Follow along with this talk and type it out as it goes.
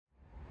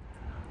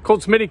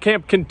Colts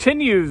minicamp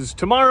continues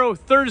tomorrow,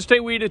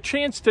 Thursday. We had a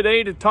chance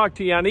today to talk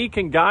to Yannick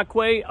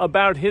Ngakoue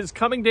about his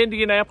coming to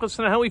Indianapolis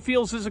and how he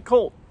feels as a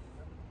Colt.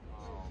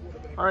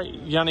 All right,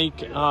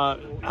 Yannick,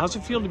 how's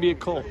it feel to be a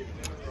Colt?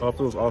 It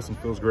feels awesome.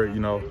 Feels great.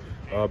 You know,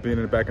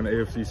 being back in the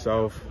AFC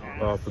South,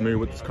 familiar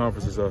with this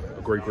conference is a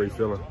great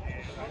feeling.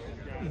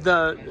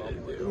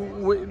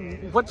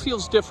 What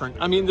feels different?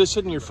 I mean, this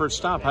isn't your first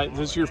stop.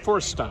 This is your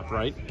fourth stop,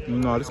 right?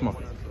 No, this is my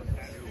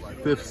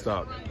fifth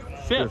stop.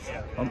 Fifth?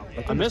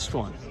 I missed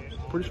one.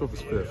 Pretty sure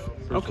it's fifth.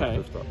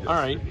 Okay. Stop, yes. All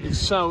right.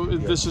 So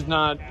this is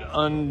not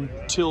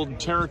untilled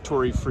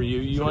territory for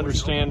you. You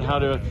understand how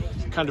to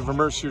kind of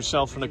immerse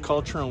yourself in the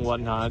culture and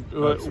whatnot.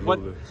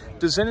 Absolutely.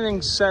 Does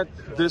anything set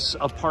this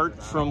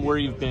apart from where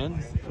you've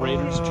been?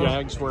 Raiders,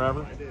 Jags,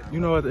 wherever?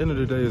 You know, at the end of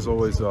the day, it's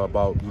always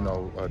about,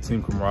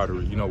 team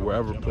camaraderie. You know,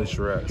 wherever place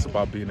you're at, it's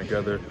about being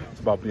together.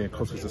 It's about being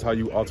close. It's how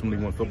you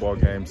ultimately win football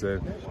games.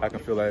 And I can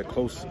feel that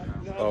close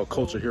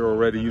culture here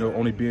already. You know,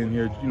 only being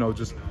here,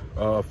 just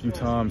a few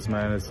times,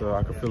 man,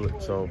 I can feel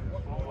it. So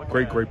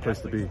great place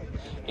to be.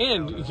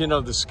 And you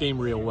know the scheme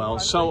real well.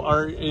 So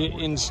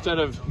instead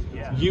of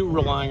you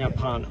relying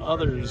upon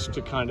others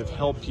to kind of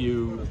help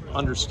you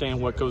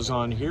understand what goes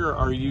on here,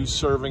 are you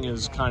serving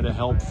as kind of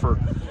help for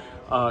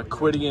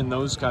Quiddy and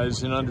those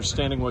guys in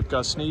understanding what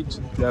Gus needs?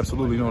 Yeah,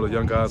 absolutely. You know, the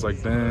young guys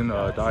like Ben,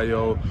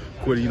 Dio,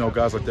 Quiddy,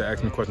 guys like that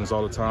ask me questions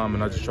all the time,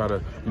 and I just try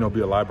to,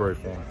 be a library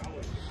for them.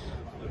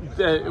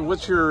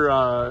 What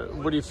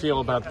do you feel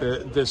about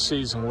this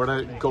season? What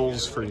are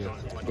goals for you?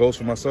 Goals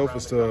for myself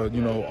is to,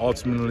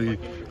 ultimately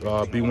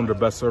be one of the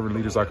best servant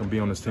leaders I can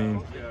be on this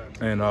team.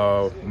 And,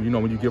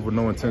 when you give with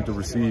no intent to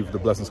receive, the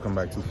blessings come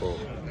back twofold.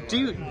 Do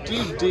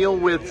you deal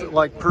with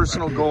like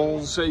personal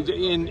goals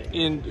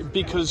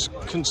because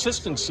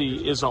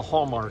consistency is a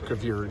hallmark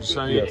of yours?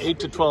 Yes. 8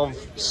 to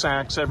 12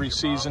 sacks every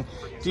season.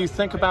 Do you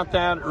think about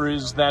that, or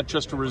is that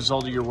just a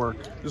result of your work?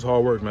 It's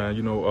hard work,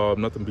 man.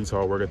 Nothing beats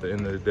hard work at the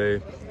end of the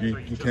day.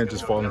 You can't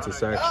just fall into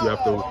sacks. You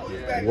have to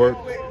work.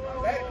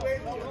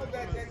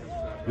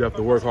 You have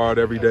to work hard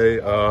every day,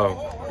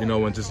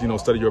 and just,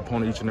 study your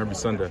opponent each and every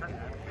Sunday.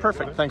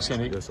 Perfect. Thanks,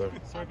 Yannick. Yes, sir.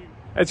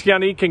 That's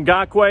Yannick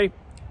Ngakoue.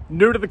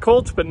 New to the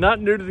Colts, but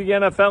not new to the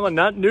NFL and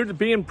not new to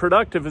being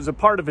productive as a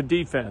part of a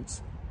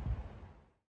defense.